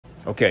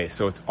Okay,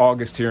 so it's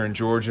August here in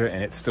Georgia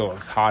and it's still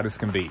as hot as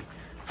can be.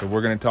 So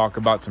we're gonna talk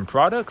about some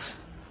products,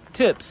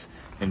 tips,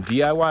 and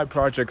DIY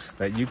projects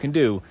that you can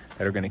do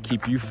that are gonna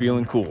keep you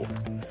feeling cool.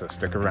 So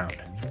stick around.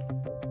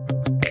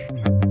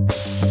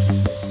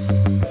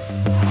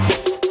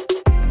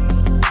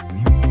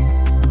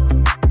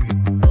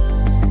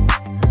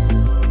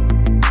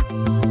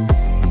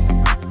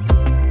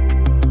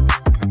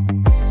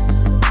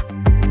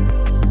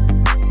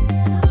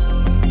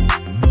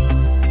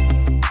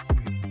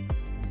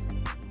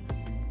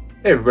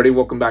 Hey everybody,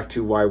 welcome back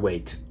to Why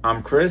Wait?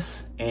 I'm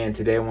Chris, and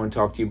today I want to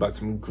talk to you about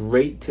some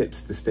great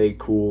tips to stay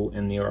cool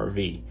in the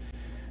RV.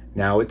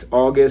 Now it's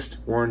August,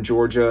 we're in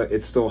Georgia,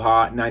 it's still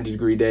hot,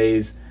 90-degree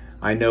days.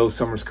 I know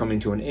summer's coming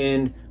to an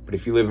end, but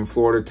if you live in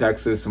Florida,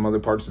 Texas, some other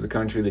parts of the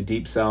country, the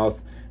deep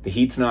south, the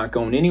heat's not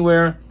going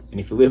anywhere. And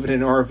if you live in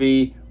an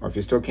RV, or if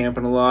you're still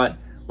camping a lot,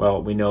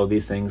 well, we know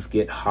these things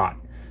get hot.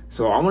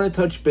 So I want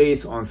to touch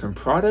base on some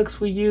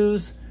products we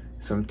use,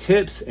 some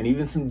tips, and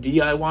even some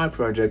DIY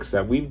projects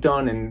that we've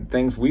done and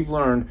things we've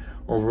learned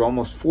over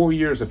almost 4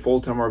 years of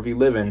full-time RV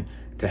living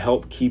to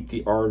help keep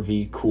the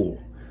RV cool.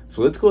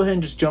 So let's go ahead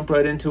and just jump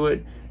right into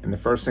it. And the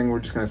first thing we're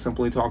just going to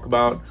simply talk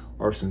about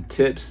are some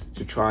tips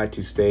to try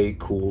to stay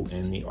cool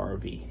in the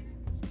RV.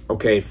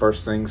 Okay,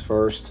 first things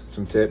first,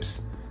 some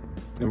tips.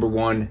 Number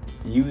one,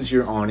 use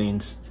your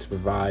awnings to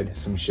provide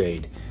some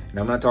shade. And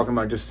I'm not talking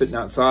about just sitting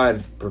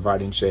outside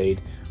providing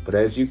shade, but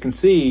as you can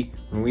see,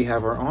 when we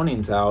have our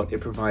awnings out,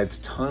 it provides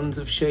tons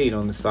of shade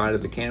on the side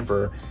of the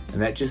camper,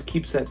 and that just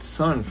keeps that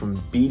sun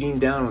from beating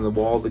down on the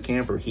wall of the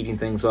camper, heating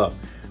things up.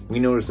 We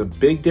notice a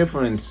big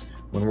difference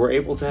when we're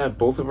able to have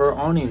both of our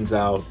awnings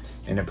out,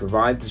 and it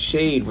provides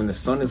shade when the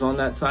sun is on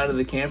that side of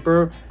the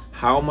camper,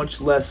 how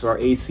much less our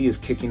AC is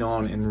kicking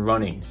on and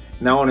running.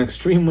 Now on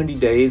extreme windy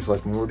days,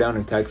 like when we're down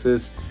in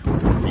Texas,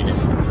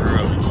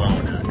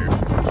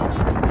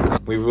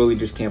 we really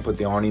just can't put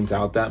the awnings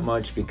out that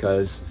much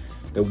because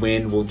the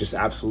wind will just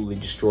absolutely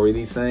destroy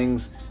these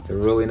things. They're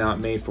really not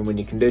made for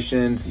windy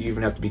conditions. You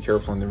even have to be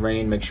careful in the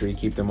rain. Make sure you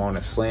keep them on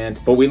a slant.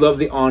 But we love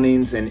the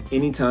awnings, and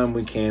anytime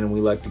we can,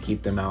 we like to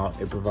keep them out.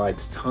 It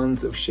provides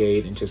tons of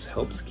shade and just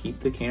helps keep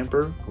the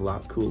camper a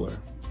lot cooler.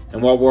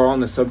 And while we're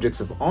on the subjects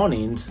of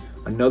awnings,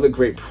 another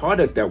great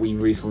product that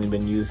we've recently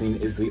been using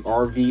is the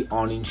RV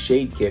awning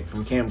shade kit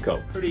from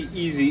Camco. Pretty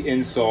easy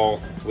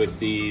install with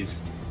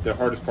these. The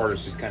hardest part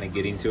is just kind of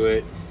getting to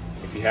it.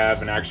 If you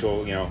have an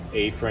actual,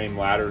 A-frame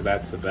ladder,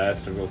 that's the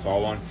best, a real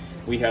tall one.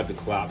 We have the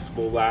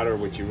collapsible ladder,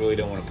 which you really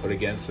don't want to put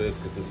against this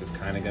because this is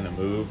kind of going to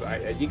move.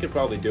 You could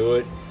probably do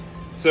it.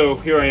 So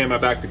here I am, I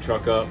back the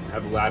truck up,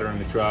 have the ladder in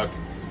the truck.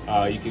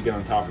 You could get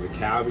on top of the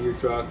cab of your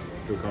truck,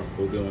 feel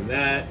comfortable doing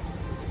that.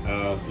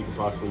 You could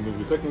possibly move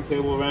your picnic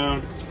table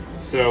around.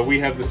 So we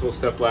have this little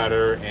step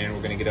ladder, and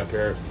we're going to get up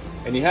here.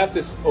 And you have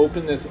to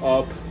open this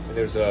up, and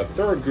there's a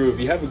third groove.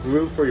 You have a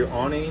groove for your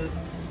awning,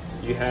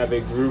 you have a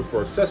groove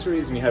for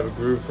accessories, and you have a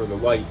groove for the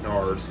light and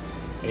ours.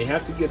 And you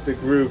have to get the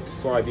groove to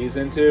slide these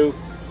into,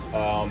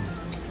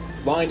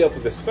 lined up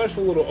with a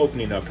special little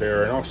opening up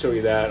here, and I'll show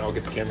you that. I'll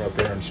get the camera up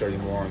here and show you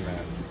more on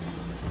that.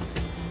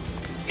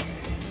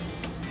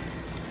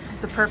 This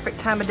is the perfect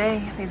time of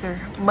day. These are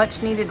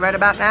much needed right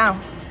about now.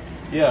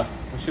 Yeah,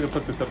 I should have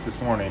put this up this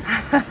morning.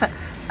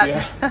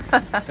 Yeah,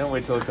 don't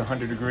wait till it's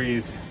 100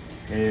 degrees.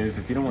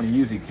 If you don't want to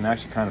use it, you can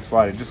actually kind of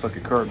slide it just like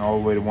a curtain all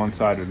the way to one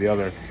side or the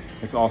other.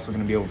 It's also going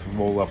to be able to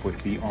roll up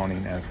with the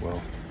awning as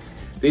well.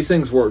 These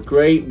things work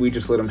great. We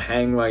just let them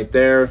hang right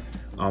there.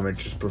 It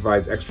just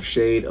provides extra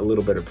shade, a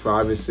little bit of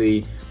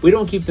privacy. We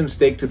don't keep them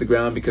staked to the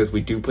ground because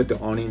we do put the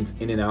awnings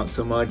in and out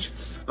so much.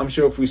 I'm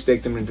sure if we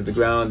stake them into the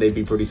ground, they'd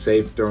be pretty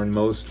safe during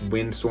most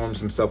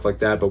windstorms and stuff like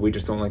that, but we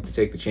just don't like to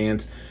take the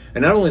chance.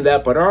 And not only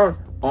that, but our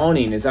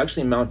awning is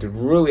actually mounted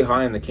really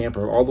high in the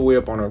camper, all the way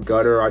up on our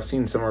gutter. I've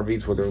seen some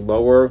RVs where they're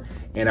lower,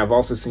 and I've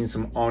also seen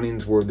some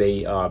awnings where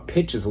they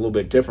pitch is a little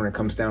bit different. It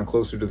comes down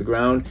closer to the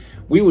ground.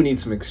 We would need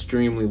some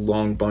extremely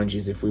long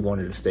bungees if we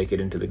wanted to stake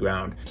it into the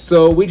ground.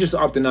 So we just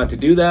opted not to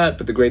do that,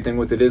 but the great thing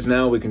with it is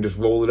now we can just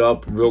roll it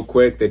up real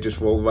quick. They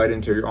just roll right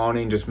into your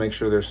awning. Just make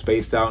sure they're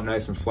spaced out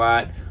nice and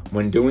flat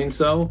when doing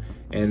so,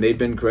 and they've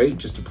been great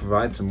just to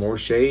provide some more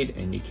shade,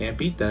 and you can't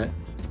beat that.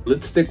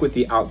 Let's stick with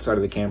the outside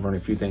of the camper and a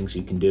few things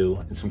you can do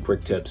and some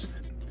quick tips.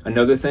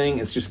 Another thing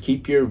is just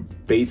keep your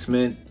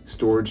basement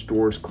storage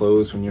doors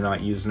closed when you're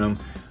not using them.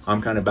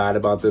 I'm kind of bad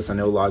about this. I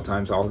know a lot of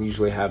times I'll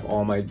usually have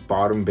all my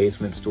bottom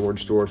basement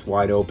storage doors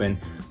wide open,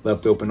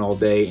 left open all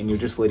day, and you're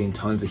just letting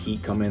tons of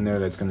heat come in there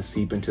that's going to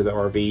seep into the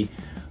RV.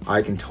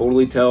 I can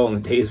totally tell on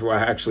the days where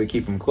I actually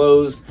keep them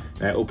closed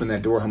and I open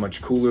that door how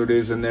much cooler it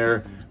is in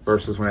there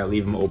versus when I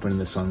leave them open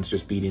and the sun's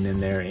just beating in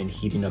there and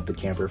heating up the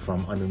camper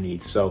from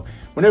underneath. So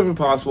whenever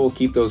possible,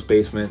 keep those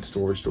basement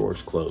storage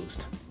doors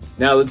closed.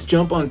 Now let's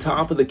jump on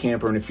top of the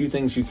camper and a few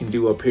things you can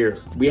do up here.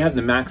 We have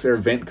the Max Air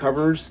vent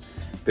covers.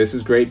 This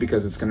is great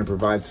because it's going to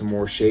provide some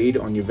more shade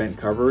on your vent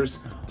covers.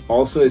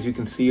 Also, as you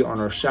can see on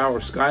our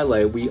shower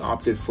skylight, we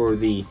opted for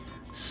the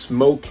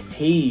smoke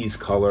haze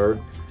color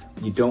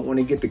You don't want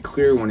to get the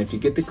clear one. If you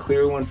get the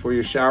clear one for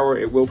your shower,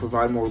 it will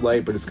provide more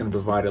light, but it's going to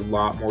provide a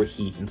lot more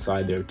heat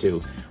inside there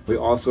too. We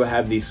also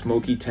have these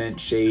smoky tent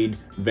shade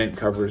vent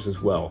covers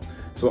as well.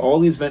 So all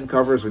these vent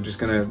covers are just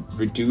going to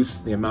reduce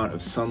the amount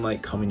of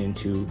sunlight coming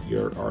into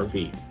your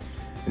RV.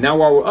 And now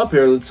while we're up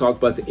here, let's talk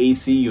about the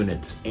AC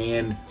units.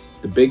 And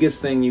the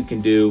biggest thing you can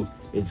do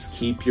is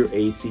keep your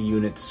AC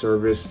unit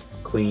serviced,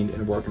 cleaned,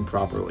 and working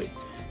properly.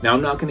 Now,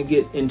 I'm not going to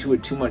get into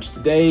it too much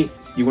today.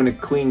 You want to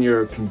clean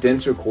your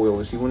condenser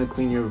coils. You want to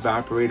clean your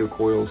evaporator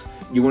coils.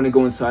 You want to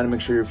go inside and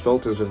make sure your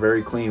filters are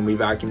very clean. We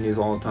vacuum these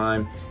all the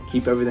time.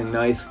 Keep everything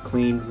nice,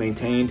 clean,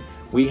 maintained.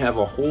 We have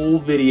a whole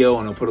video,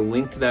 and I'll put a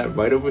link to that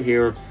right over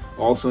here.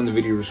 Also in the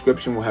video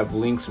description, we'll have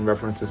links and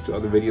references to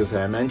other videos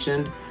that I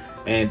mentioned.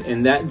 And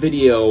in that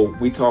video,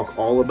 we talk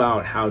all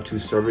about how to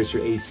service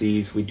your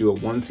ACs. We do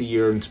it once a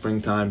year in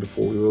springtime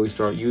before we really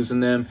start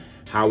using them.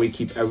 How we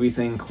keep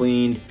everything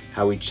cleaned,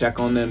 how we check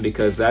on them,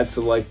 because that's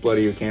the lifeblood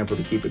of your camper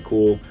to keep it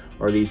cool,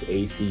 are these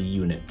AC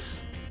units.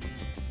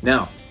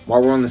 Now,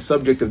 while we're on the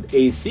subject of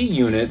AC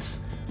units,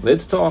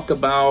 let's talk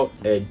about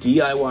a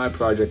DIY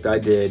project I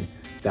did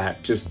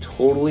that just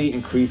totally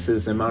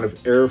increases the amount of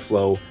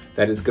airflow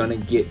that is going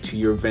to get to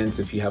your vents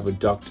if you have a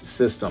duct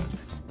system.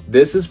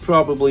 This is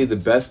probably the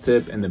best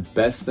tip and the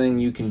best thing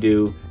you can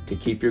do to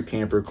keep your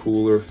camper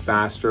cooler,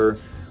 faster.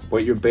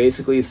 What you're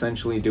basically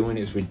essentially doing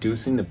is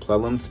reducing the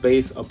plenum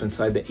space up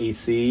inside the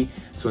AC.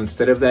 So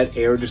instead of that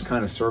air just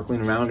kind of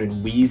circling around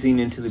and wheezing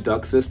into the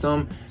duct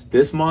system,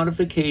 this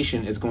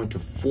modification is going to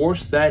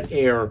force that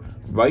air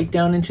right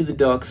down into the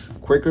ducts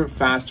quicker,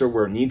 faster,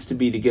 where it needs to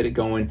be to get it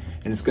going.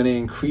 And it's going to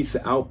increase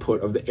the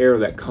output of the air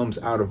that comes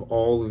out of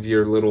all of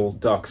your little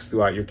ducts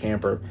throughout your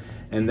camper.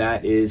 And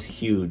that is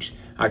huge.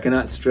 I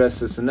cannot stress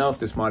this enough.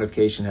 This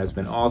modification has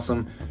been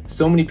awesome.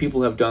 So many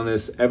people have done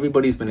this.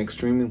 Everybody's been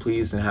extremely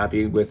pleased and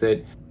happy with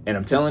it. And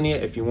I'm telling you,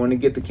 if you want to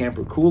get the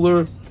camper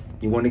cooler,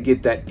 you want to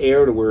get that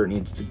air to where it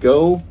needs to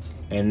go.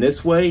 And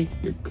this way,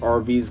 your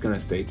RV is going to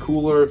stay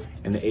cooler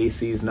and the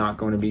AC is not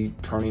going to be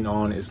turning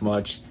on as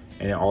much,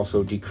 and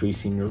also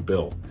decreasing your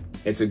bill.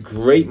 It's a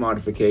great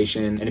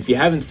modification, and if you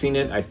haven't seen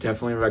it, I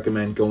definitely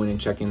recommend going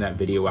and checking that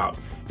video out.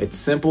 It's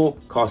simple,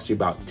 costs you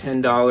about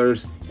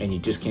 $10, and you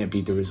just can't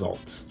beat the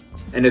results.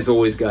 And as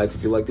always, guys,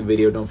 if you like the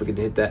video, don't forget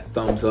to hit that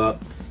thumbs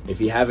up. If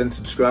you haven't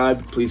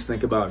subscribed, please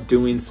think about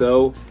doing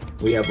so.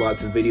 We have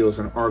lots of videos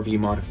on RV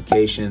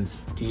modifications,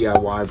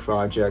 DIY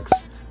projects,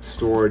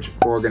 storage,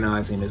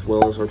 organizing, as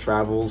well as our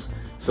travels.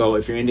 So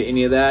if you're into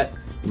any of that,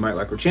 you might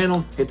like our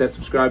channel, hit that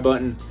subscribe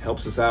button,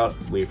 helps us out,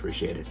 we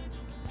appreciate it.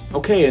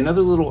 Okay,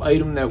 another little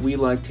item that we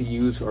like to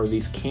use are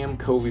these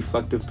Camco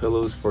reflective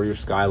pillows for your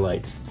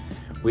skylights.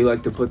 We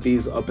like to put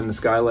these up in the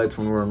skylights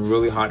when we're in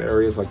really hot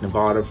areas like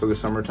Nevada for the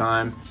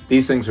summertime.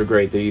 These things are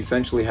great. They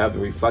essentially have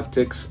the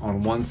reflectix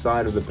on one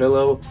side of the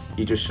pillow.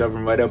 You just shove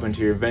them right up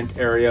into your vent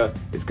area.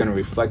 It's going to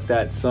reflect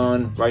that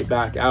sun right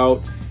back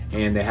out.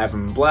 And they have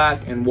them in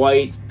black and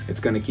white. It's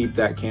going to keep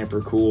that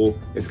camper cool.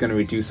 It's going to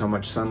reduce how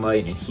much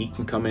sunlight and heat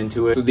can come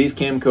into it. So these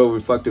Camco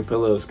reflective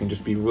pillows can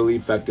just be really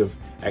effective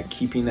at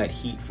keeping that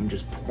heat from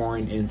just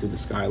pouring into the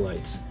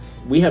skylights.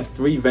 We have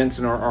 3 vents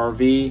in our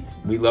RV.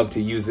 We love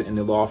to use it in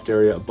the loft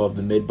area above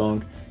the mid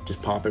bunk.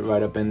 Just pop it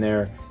right up in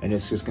there, and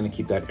it's just going to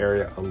keep that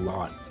area a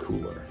lot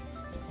cooler.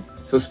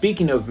 So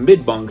speaking of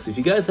mid bunks, if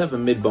you guys have a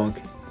mid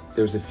bunk,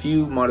 there's a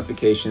few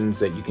modifications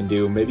that you can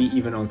do, maybe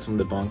even on some of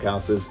the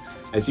bunkhouses.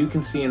 As you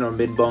can see in our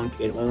mid bunk,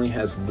 it only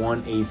has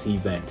 1 AC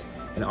vent.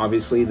 And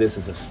obviously this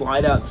is a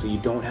slide out, so you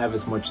don't have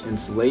as much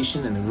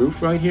insulation in the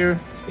roof right here.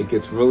 It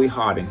gets really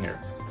hot in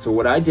here. So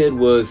what I did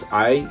was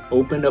I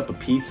opened up a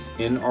piece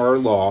in our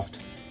loft,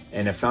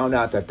 and I found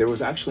out that there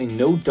was actually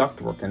no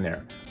ductwork in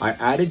there. I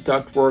added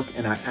ductwork,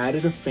 and I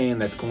added a fan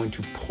that's going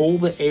to pull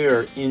the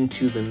air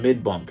into the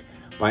mid bunk.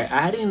 By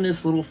adding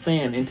this little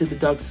fan into the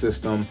duct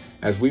system,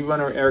 as we run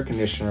our air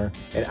conditioner,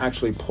 it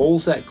actually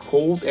pulls that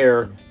cold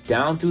air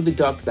down through the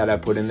duct that I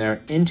put in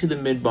there into the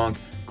mid bunk,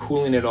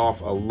 cooling it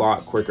off a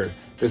lot quicker.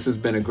 This has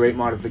been a great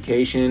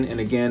modification, and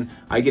again,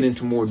 I get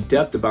into more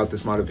depth about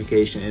this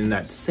modification in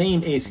that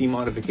same AC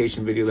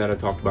modification video that I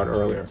talked about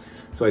earlier.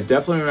 So I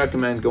definitely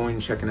recommend going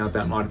and checking out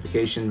that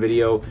modification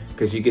video,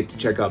 because you get to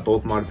check out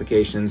both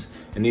modifications,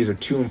 and these are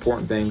 2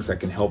 important things that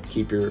can help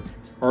keep your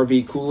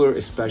RV cooler,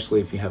 especially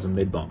if you have a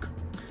mid bunk.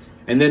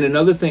 And then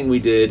another thing we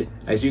did,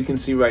 as you can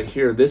see right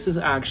here, this is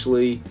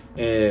actually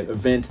a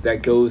vent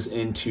that goes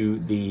into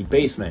the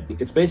basement.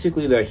 It's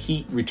basically the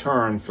heat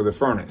return for the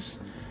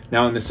furnace.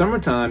 Now in the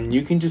summertime,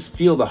 you can just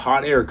feel the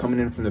hot air coming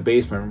in from the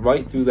basement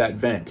right through that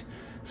vent.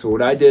 So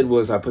what I did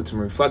was I put some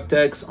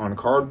reflectix on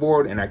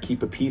cardboard, and I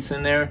keep a piece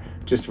in there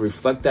just to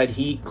reflect that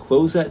heat,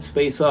 close that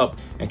space up,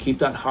 and keep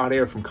that hot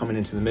air from coming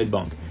into the mid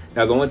bunk.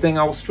 Now the only thing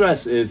I will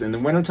stress is in the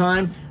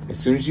wintertime, as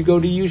soon as you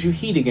go to use your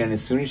heat again,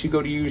 as soon as you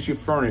go to use your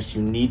furnace,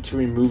 you need to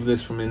remove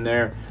this from in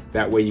there.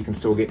 That way you can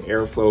still get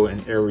airflow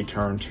and air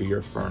return to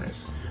your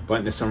furnace. But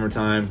in the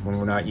summertime, when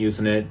we're not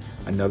using it,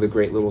 another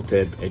great little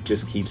tip, it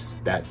just keeps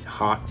that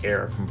hot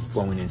air from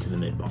flowing into the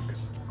mid bunk.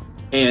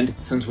 And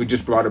since we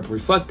just brought up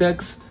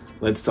reflectix,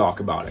 Let's talk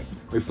about it.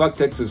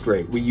 Reflectex is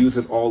great. We use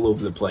it all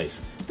over the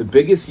place. The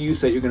biggest use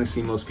that you're going to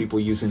see most people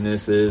using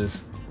this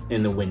is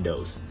in the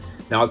windows.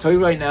 Now, I'll tell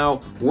you right now,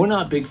 we're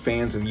not big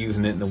fans of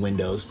using it in the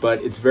windows,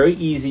 but it's very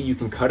easy. You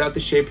can cut out the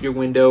shape of your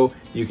window.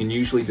 You can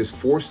usually just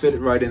force fit it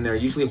right in there.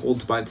 It usually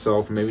holds by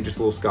itself, or maybe just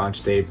a little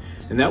Scotch tape,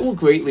 and that will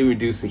greatly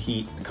reduce the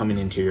heat coming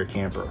into your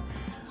camper.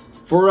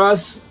 For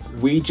us,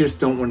 we just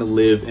don't want to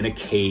live in a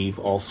cave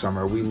all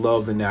summer. We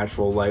love the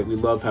natural light. We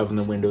love having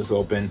the windows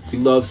open. We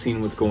love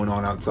seeing what's going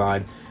on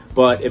outside.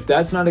 But if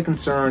that's not a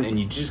concern and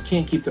you just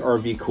can't keep the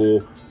RV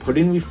cool,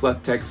 putting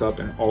Reflectex up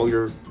in all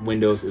your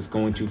windows is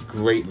going to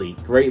greatly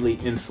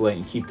insulate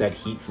and keep that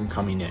heat from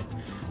coming in.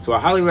 So I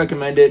highly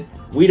recommend it.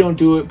 We don't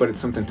do it, but it's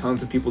something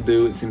tons of people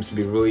do. It seems to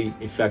be really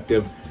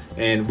effective.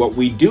 And what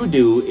we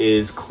do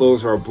is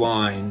close our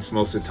blinds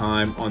most of the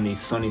time on the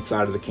sunny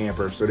side of the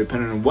camper. So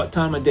depending on what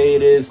time of day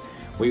it is,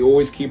 we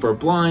always keep our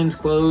blinds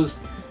closed,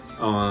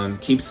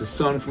 keeps the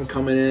sun from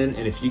coming in.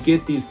 And if you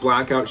get these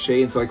blackout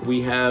shades like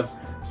we have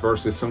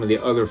versus some of the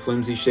other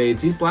flimsy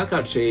shades, these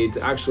blackout shades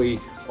actually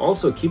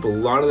also keep a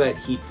lot of that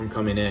heat from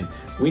coming in.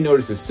 We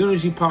notice as soon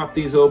as you pop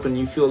these open,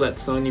 you feel that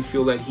sun, you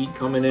feel that heat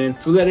coming in.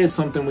 So that is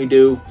something we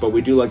do, but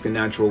we do like the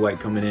natural light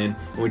coming in,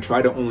 and we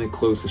try to only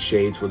close the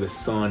shades where the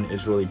sun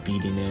is really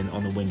beating in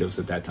on the windows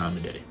at that time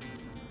of day.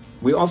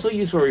 We also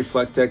use our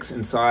Reflectex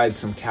inside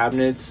some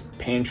cabinets,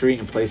 pantry,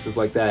 and places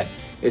like that,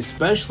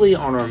 especially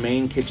on our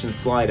main kitchen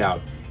slide out.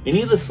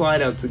 Any of the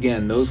slide outs,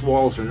 again, those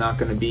walls are not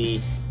going to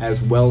be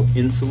as well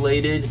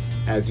insulated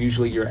as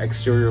usually your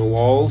exterior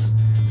walls.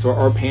 So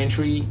our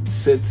pantry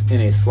sits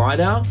in a slide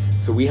out.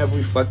 So we have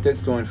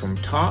Reflectex going from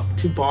top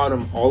to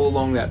bottom all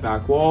along that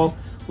back wall.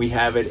 We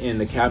have it in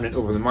the cabinet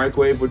over the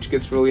microwave, which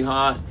gets really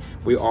hot.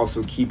 We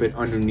also keep it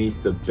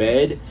underneath the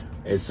bed.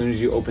 As soon as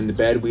you open the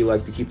bed, we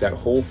like to keep that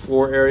whole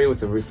floor area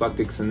with the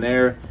Reflectex in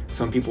there.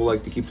 Some people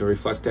like to keep the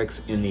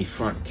Reflectex in the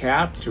front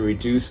cap to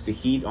reduce the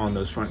heat on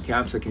those front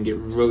caps that can get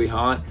really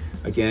hot.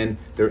 Again,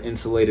 they're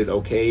insulated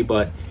okay,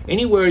 but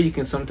anywhere you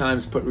can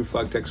sometimes put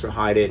Reflectex or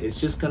hide it,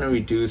 it's just gonna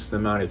reduce the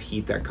amount of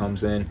heat that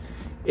comes in.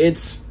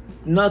 It's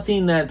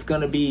nothing that's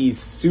gonna be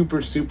super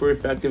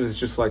effective. It's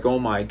just like, oh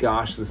my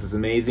gosh, this is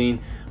amazing.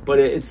 But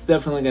it's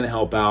definitely gonna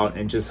help out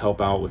and just help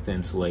out with the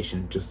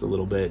insulation just a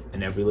little bit,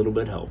 and every little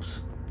bit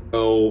helps.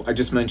 So I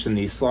just mentioned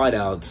these slide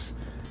outs.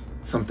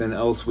 Something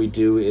else we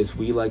do is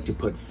we like to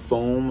put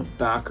foam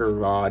backer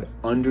rod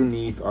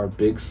underneath our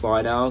big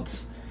slide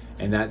outs,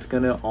 and that's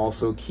gonna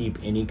also keep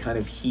any kind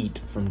of heat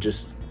from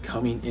just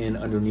coming in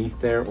underneath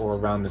there or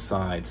around the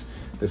sides.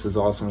 This is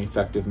also an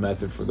effective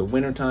method for the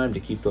wintertime to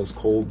keep those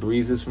cold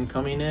breezes from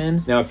coming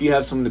in. Now, if you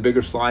have some of the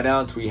bigger slide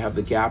outs where you have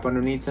the gap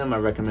underneath them, I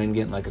recommend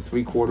getting like a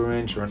 3/4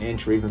 inch or an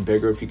inch or even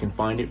bigger if you can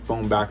find it,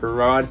 foam backer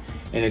rod.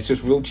 And it's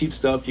just real cheap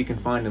stuff you can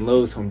find in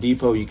Lowe's, Home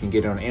Depot, you can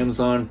get it on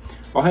Amazon.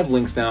 I'll have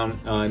links down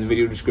in the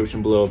video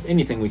description below of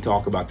anything we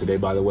talk about today,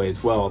 by the way,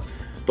 as well.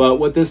 But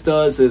what this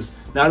does is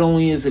not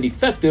only is it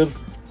effective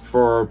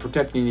for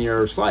protecting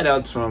your slide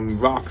outs from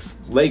rocks,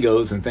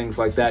 Legos, and things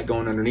like that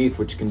going underneath,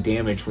 which can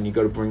damage when you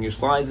go to bring your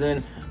slides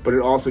in, but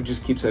it also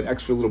just keeps that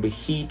extra little bit of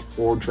heat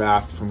or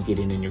draft from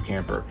getting in your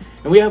camper.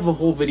 And we have a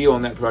whole video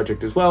on that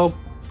project as well.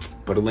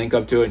 Put a link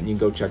up to it and you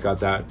can go check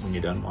out that when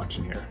you're done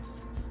watching here.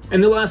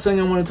 And the last thing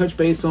I want to touch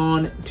base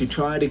on to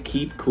try to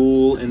keep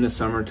cool in the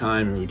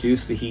summertime and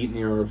reduce the heat in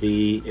your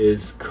RV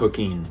is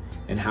cooking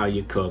and how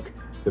you cook.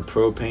 The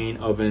propane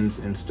ovens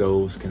and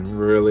stoves can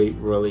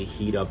really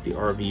heat up the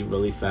RV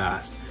really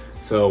fast.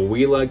 So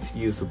we like to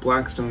use the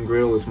Blackstone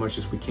grill as much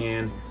as we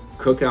can,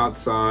 cook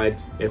outside.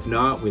 If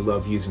not, we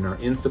love using our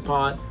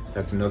Instapot.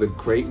 That's another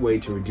great way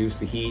to reduce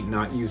the heat,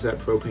 not use that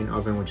propane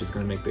oven, which is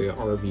gonna make the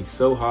RV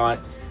so hot.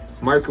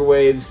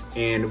 Microwaves,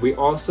 and we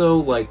also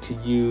like to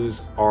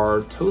use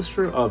our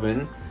toaster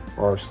oven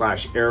or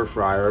 / air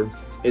fryer.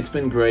 It's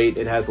been great.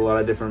 It has a lot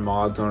of different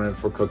mods on it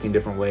for cooking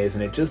different ways,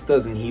 and it just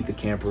doesn't heat the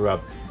camper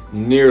up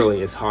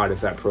nearly as hot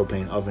as that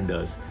propane oven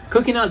does.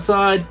 Cooking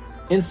outside,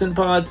 Instant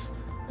Pots,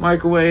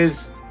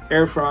 microwaves,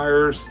 air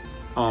fryers,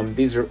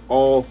 these are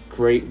all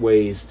great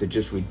ways to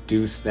just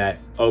reduce that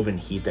oven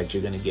heat that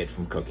you're gonna get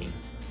from cooking.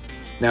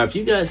 Now, if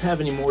you guys have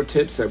any more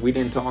tips that we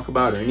didn't talk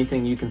about or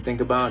anything you can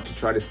think about to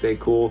try to stay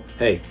cool,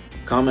 hey,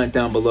 comment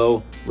down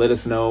below, let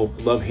us know.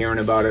 Love hearing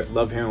about it,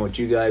 love hearing what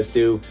you guys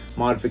do,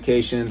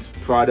 modifications,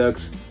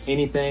 products,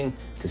 anything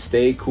to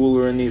stay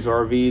cooler in these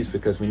RVs,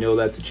 because we know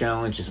that's a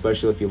challenge,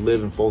 especially if you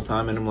live in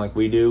full-time in them like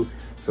we do.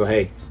 So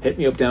hey, hit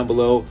me up down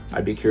below.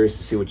 I'd be curious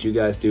to see what you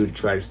guys do to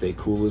try to stay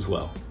cool as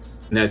well.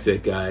 And that's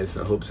it, guys.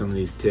 I hope some of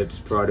these tips,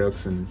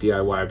 products, and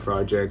DIY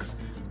projects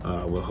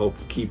will help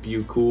keep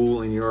you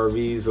cool in your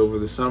RVs over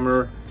the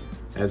summer.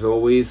 As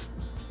always,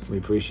 we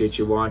appreciate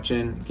you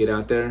watching. Get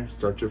out there,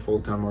 start your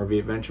full-time RV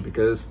adventure,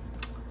 because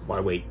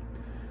why wait?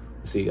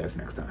 We'll see you guys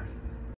next time.